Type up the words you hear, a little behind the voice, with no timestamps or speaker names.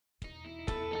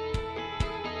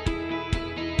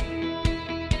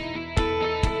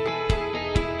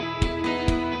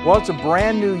Well, it's a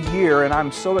brand new year, and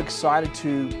I'm so excited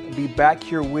to be back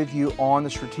here with you on the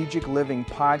Strategic Living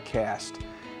podcast.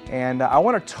 And I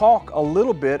want to talk a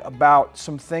little bit about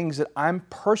some things that I'm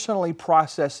personally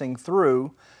processing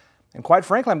through. And quite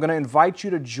frankly, I'm going to invite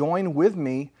you to join with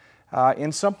me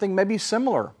in something maybe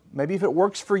similar, maybe if it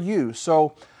works for you.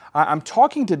 So I'm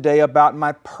talking today about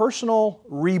my personal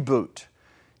reboot.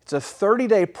 It's a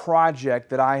 30-day project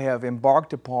that I have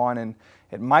embarked upon, and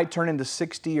it might turn into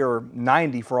 60 or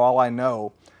 90 for all I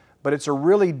know, but it's a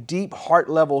really deep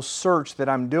heart-level search that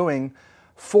I'm doing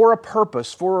for a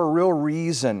purpose, for a real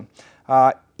reason.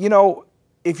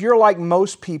 If you're like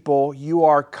most people, you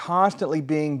are constantly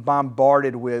being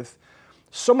bombarded with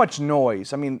so much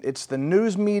noise. I mean, it's the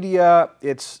news media,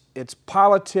 it's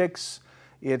politics,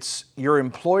 it's your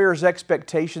employer's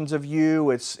expectations of you,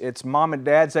 it's mom and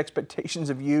dad's expectations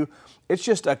of you. It's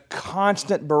just a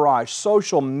constant barrage.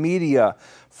 Social media,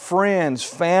 friends,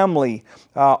 family,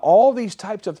 all these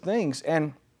types of things.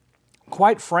 And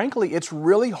quite frankly, it's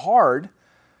really hard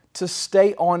to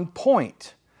stay on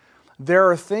point. There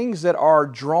are things that are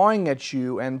drawing at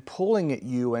you and pulling at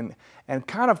you and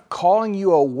kind of calling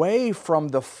you away from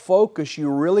the focus you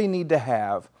really need to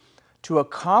have to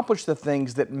accomplish the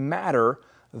things that matter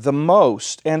the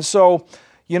most. And so,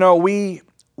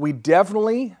 we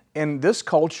definitely, in this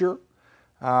culture,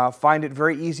 find it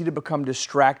very easy to become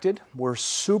distracted. We're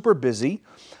super busy.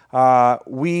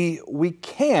 We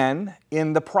can,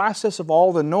 in the process of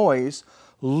all the noise,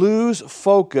 lose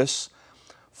focus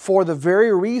for the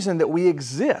very reason that we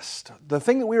exist, the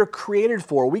thing that we were created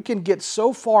for. We can get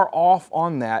so far off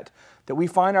on that we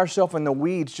find ourselves in the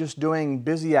weeds just doing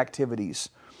busy activities.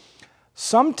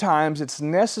 Sometimes it's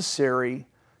necessary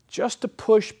just to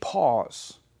push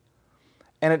pause.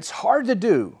 And it's hard to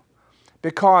do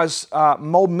because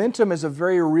momentum is a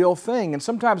very real thing. And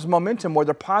sometimes momentum,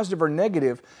 whether positive or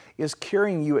negative, is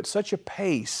carrying you at such a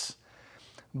pace.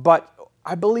 But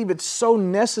I believe it's so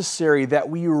necessary that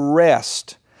we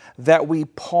rest, that we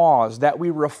pause, that we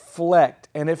reflect,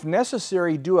 and if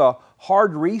necessary, do a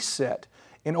hard reset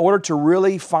in order to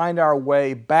really find our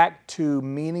way back to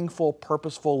meaningful,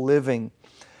 purposeful living.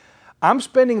 I'm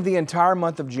spending the entire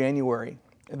month of January,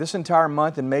 this entire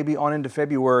month and maybe on into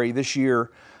February this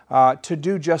year, to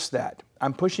do just that.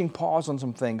 I'm pushing pause on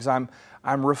some things. I'm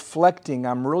reflecting.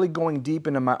 I'm really going deep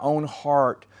into my own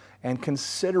heart and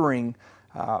considering,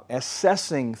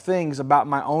 assessing things about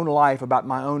my own life, about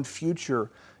my own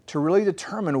future, to really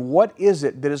determine what is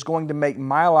it that is going to make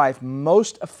my life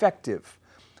most effective,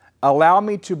 allow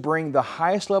me to bring the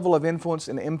highest level of influence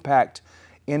and impact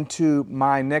into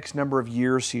my next number of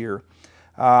years here.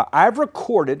 I've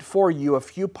recorded for you a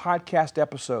few podcast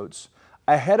episodes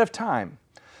ahead of time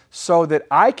so that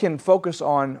I can focus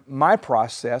on my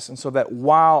process, and so that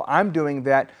while I'm doing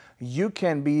that, you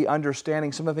can be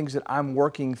understanding some of the things that I'm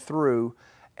working through,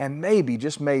 and maybe,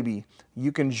 just maybe,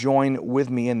 you can join with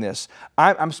me in this.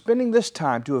 I'm spending this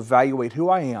time to evaluate who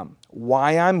I am,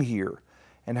 why I'm here,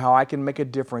 and how I can make a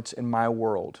difference in my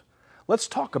world. Let's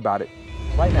talk about it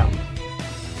right now.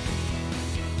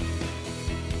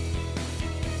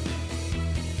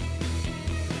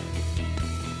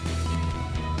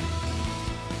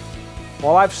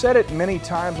 Well, I've said it many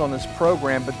times on this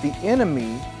program, but the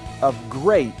enemy of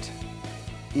great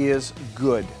is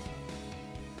good.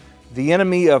 The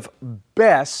enemy of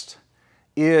best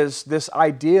is this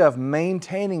idea of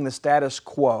maintaining the status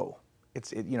quo.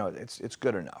 It's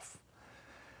good enough.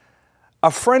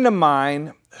 A friend of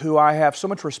mine who I have so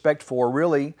much respect for,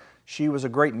 really, she was a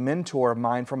great mentor of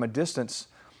mine from a distance.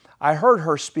 I heard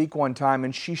her speak one time,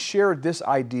 and she shared this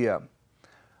idea.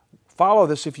 Follow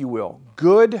this, if you will.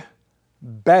 Good,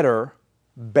 better,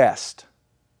 best.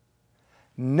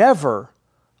 Never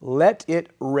let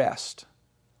it rest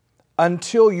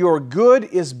until your good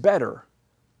is better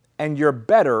and your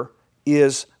better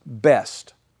is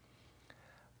best.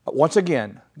 Once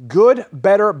again, good,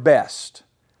 better, best.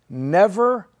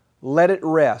 Never let it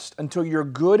rest until your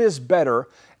good is better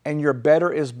and your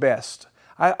better is best.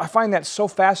 I find that so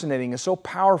fascinating and so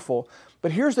powerful.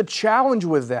 But here's the challenge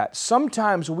with that.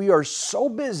 Sometimes we are so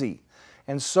busy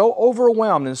and so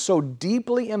overwhelmed and so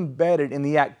deeply embedded in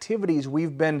the activities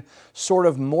we've been sort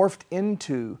of morphed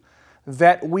into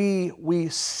that we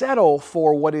settle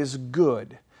for what is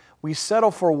good. We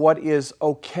settle for what is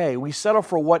okay. We settle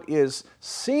for what is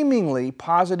seemingly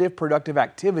positive, productive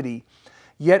activity,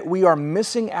 yet we are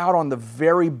missing out on the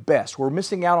very best. We're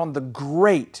missing out on the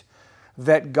great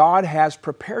that God has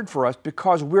prepared for us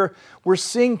because we're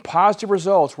seeing positive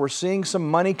results. We're seeing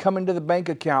some money come into the bank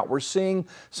account. We're seeing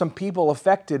some people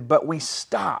affected, but we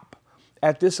stop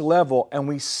at this level and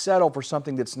we settle for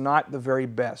something that's not the very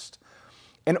best.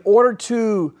 in order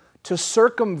to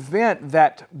circumvent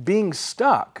that being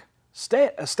stuck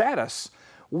status,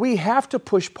 we have to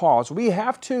push pause. We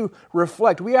have to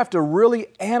reflect. We have to really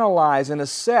analyze and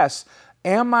assess,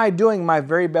 am I doing my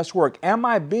very best work? Am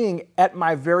I being at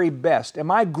my very best? Am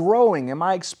I growing? Am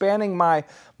I expanding my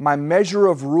measure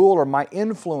of rule or my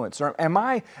influence? Or am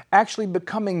I actually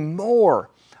becoming more,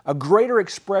 a greater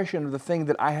expression of the thing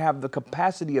that I have the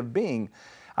capacity of being?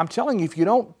 I'm telling you, if you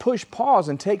don't push pause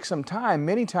and take some time,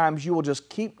 many times you will just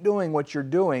keep doing what you're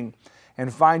doing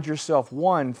and find yourself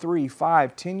 1, 3,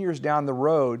 5, 10 years down the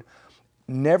road,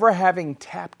 never having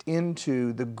tapped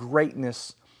into the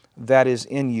greatness that is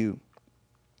in you.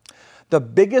 The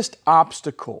biggest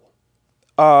obstacle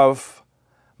of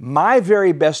my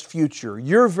very best future,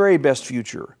 your very best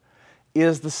future,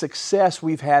 is the success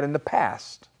we've had in the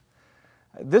past.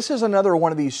 This is another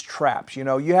one of these traps. You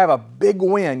know, you have a big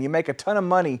win, you make a ton of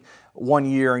money one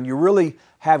year, and you really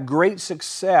have great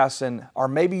success, or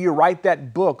maybe you write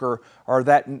that book, or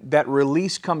that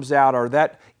release comes out, or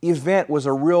that event was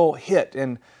a real hit,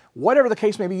 and whatever the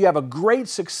case may be, you have a great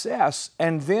success,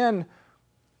 and then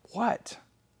what?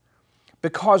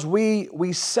 Because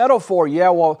we settle for,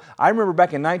 I remember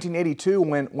back in 1982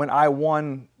 when I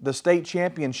won the state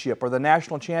championship or the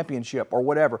national championship or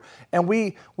whatever, and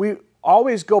we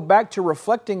always go back to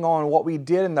reflecting on what we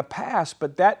did in the past,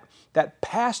 but that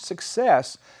past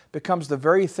success becomes the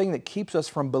very thing that keeps us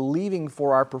from believing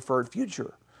for our preferred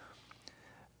future.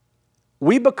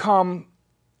 We become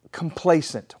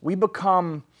complacent. We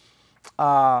become,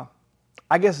 I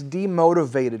guess,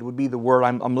 demotivated would be the word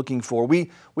I'm looking for. We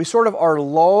sort of are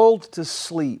lulled to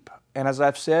sleep. And as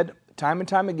I've said time and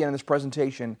time again in this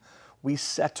presentation, we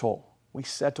settle. We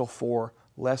settle for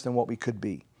less than what we could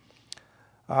be.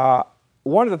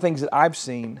 One of the things that I've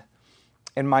seen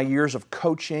in my years of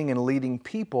coaching and leading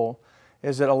people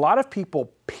is that a lot of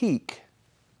people peak.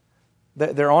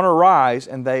 They're on a rise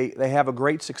and they have a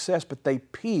great success, but they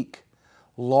peak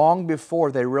long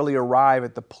before they really arrive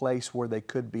at the place where they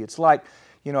could be. It's like,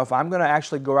 you know, if I'm going to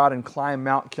actually go out and climb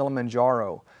Mount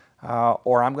Kilimanjaro,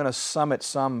 or I'm going to summit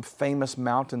some famous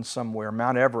mountain somewhere,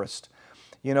 Mount Everest,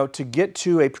 you know, to get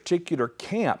to a particular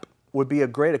camp would be a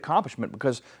great accomplishment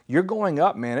because you're going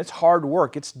up, man. It's hard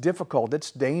work. It's difficult.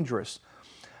 It's dangerous.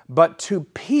 But to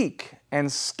peak and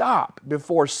stop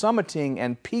before summiting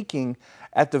and peaking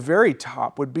at the very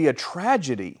top would be a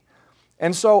tragedy.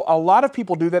 And so a lot of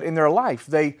people do that in their life.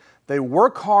 They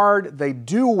work hard, they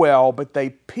do well, but they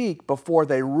peak before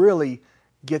they really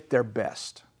get their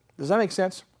best. Does that make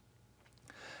sense?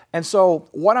 And so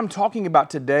what I'm talking about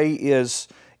today is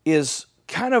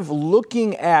kind of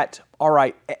looking at, all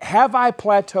right, have I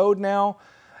plateaued now?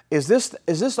 Is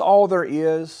this all there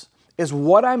is? Is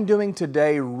what I'm doing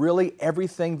today really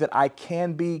everything that I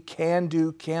can be, can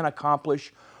do, can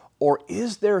accomplish? Or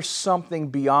is there something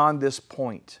beyond this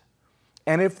point?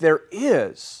 And if there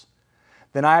is,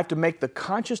 then I have to make the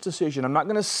conscious decision. I'm not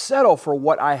going to settle for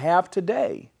what I have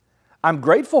today. I'm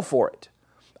grateful for it.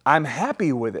 I'm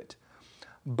happy with it.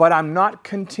 But I'm not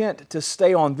content to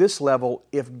stay on this level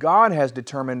if God has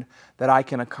determined that I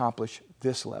can accomplish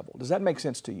this level. Does that make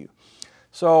sense to you?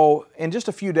 So in just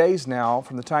a few days now,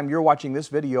 from the time you're watching this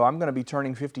video, I'm going to be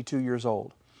turning 52 years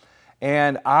old.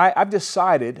 And I've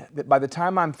decided that by the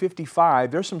time I'm 55,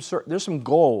 there's some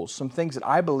goals, some things that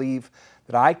I believe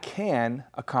that I can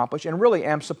accomplish and really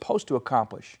am supposed to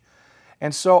accomplish.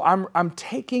 And so I'm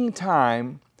taking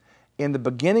time in the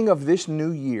beginning of this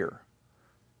new year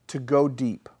to go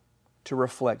deep, to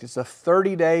reflect. It's a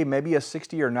 30-day, maybe a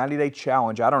 60 or 90-day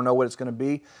challenge. I don't know what it's going to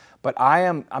be, but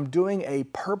I'm doing a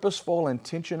purposeful,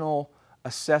 intentional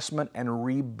assessment and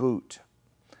reboot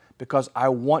because I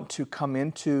want to come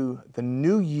into the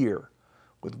new year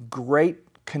with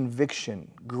great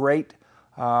conviction, great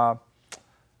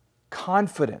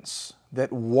confidence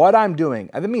that what I'm doing,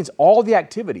 and that means all the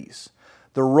activities,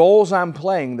 the roles I'm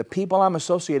playing, the people I'm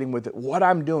associating with, what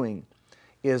I'm doing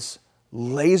is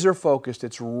laser focused.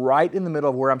 It's right in the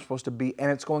middle of where I'm supposed to be, and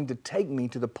it's going to take me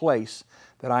to the place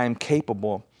that I am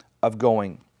capable of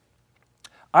going.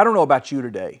 I don't know about you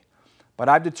today, but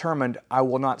I've determined I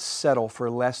will not settle for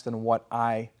less than what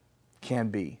I can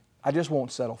be. I just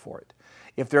won't settle for it.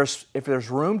 If there's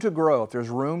room to grow, if there's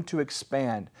room to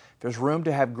expand, if there's room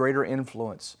to have greater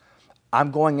influence,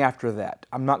 I'm going after that.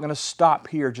 I'm not going to stop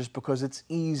here just because it's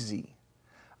easy.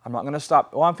 I'm not going to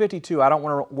stop. Well, I'm 52. I don't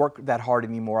want to work that hard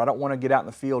anymore. I don't want to get out in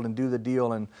the field and do the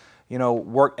deal and, you know,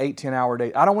 work 8, 10-hour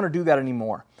days. I don't want to do that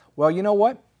anymore. Well, you know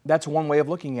what? That's one way of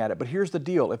looking at it. But here's the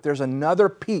deal. If there's another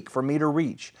peak for me to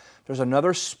reach, if there's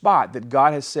another spot that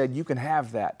God has said you can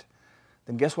have that,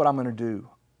 then guess what I'm going to do?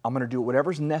 I'm going to do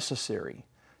whatever's necessary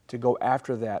to go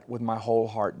after that with my whole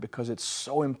heart because it's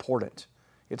so important.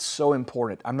 It's so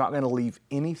important. I'm not going to leave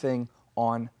anything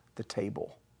on the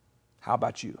table. How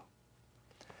about you?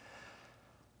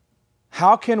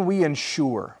 How can we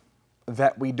ensure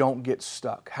that we don't get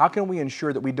stuck? How can we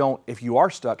ensure that we don't, if you are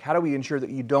stuck, how do we ensure that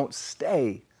you don't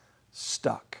stay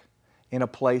stuck in a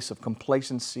place of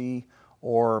complacency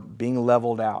or being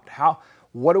leveled out?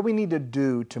 What do we need to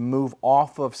do to move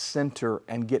off of center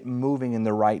and get moving in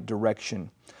the right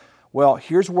direction? Well,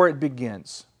 here's where it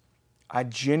begins. I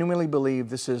genuinely believe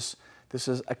this is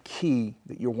a key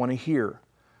that you'll want to hear.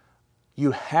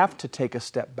 You have to take a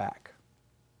step back.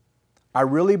 I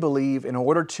really believe in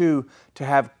order to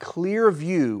have clear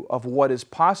view of what is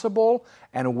possible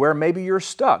and where maybe you're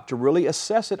stuck, to really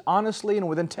assess it honestly and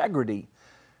with integrity,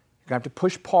 you're going to have to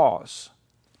push pause,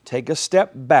 take a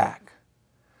step back,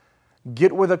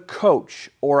 get with a coach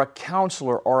or a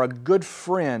counselor or a good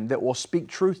friend that will speak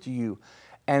truth to you.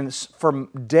 And for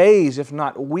days, if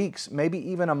not weeks, maybe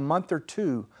even a month or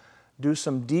two, do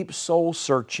some deep soul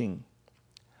searching.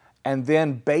 And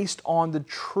then based on the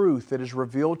truth that is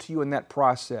revealed to you in that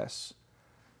process,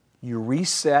 you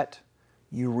reset,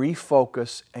 you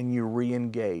refocus, and you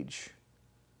re-engage.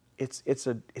 It's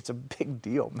a big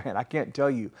deal, man. I can't tell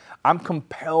you. I'm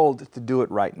compelled to do it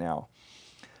right now.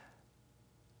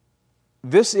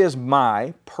 This is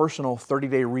my personal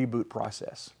 30-day reboot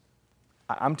process.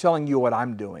 I'm telling you what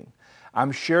I'm doing.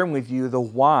 I'm sharing with you the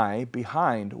why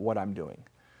behind what I'm doing.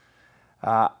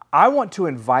 I want to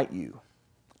invite you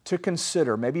to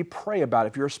consider, maybe pray about,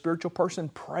 if you're a spiritual person,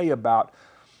 pray about,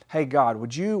 hey God,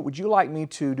 would you like me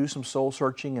to do some soul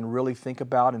searching and really think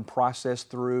about and process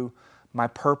through my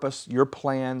purpose, your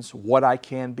plans, what I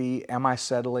can be, am I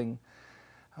settling?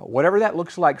 Whatever that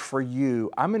looks like for you,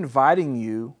 I'm inviting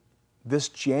you this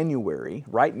January,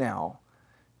 right now,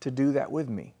 to do that with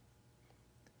me.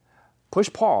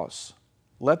 Push pause.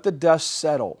 Let the dust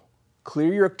settle.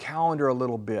 Clear your calendar a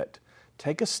little bit.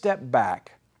 Take a step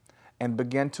back and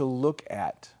begin to look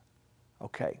at,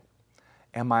 okay,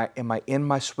 am I in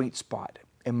my sweet spot?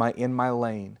 Am I in my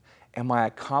lane? Am I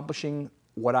accomplishing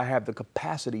what I have the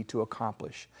capacity to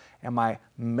accomplish? Am I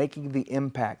making the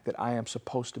impact that I am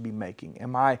supposed to be making?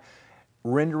 Am I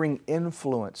rendering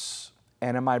influence?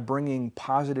 And am I bringing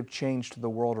positive change to the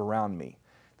world around me?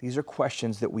 These are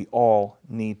questions that we all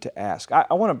need to ask.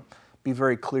 I want to be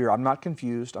very clear. I'm not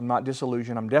confused. I'm not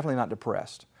disillusioned. I'm definitely not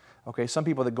depressed. Okay, some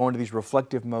people that go into these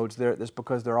reflective modes, that's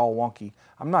because they're all wonky.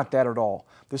 I'm not that at all.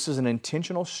 This is an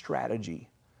intentional strategy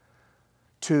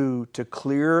to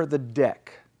clear the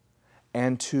deck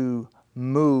and to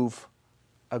move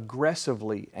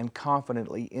aggressively and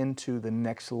confidently into the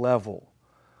next level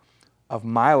of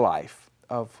my life,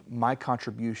 of my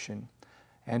contribution.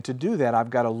 And to do that, I've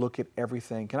got to look at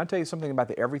everything. Can I tell you something about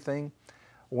the everything?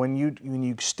 When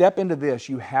you step into this,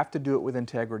 you have to do it with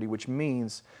integrity, which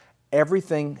means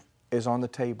everything is on the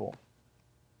table.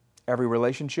 Every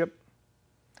relationship,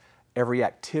 every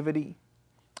activity,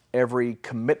 every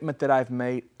commitment that I've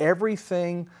made,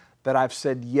 everything that I've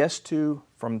said yes to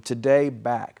from today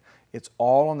back, it's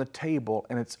all on the table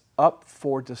and it's up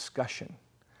for discussion.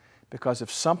 Because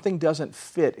if something doesn't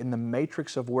fit in the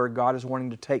matrix of where God is wanting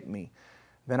to take me,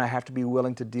 then I have to be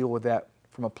willing to deal with that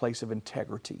from a place of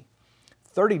integrity.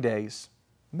 30 days,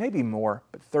 maybe more,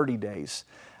 but 30 days.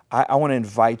 I want to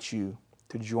invite you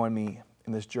to join me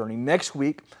in this journey. Next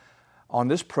week on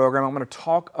this program, I'm going to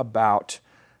talk about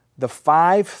the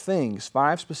 5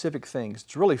 specific things.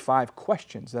 It's really 5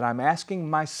 questions that I'm asking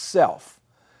myself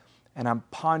and I'm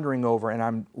pondering over and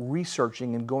I'm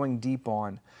researching and going deep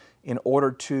on in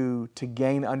order to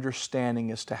gain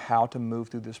understanding as to how to move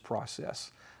through this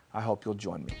process. I hope you'll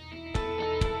join me.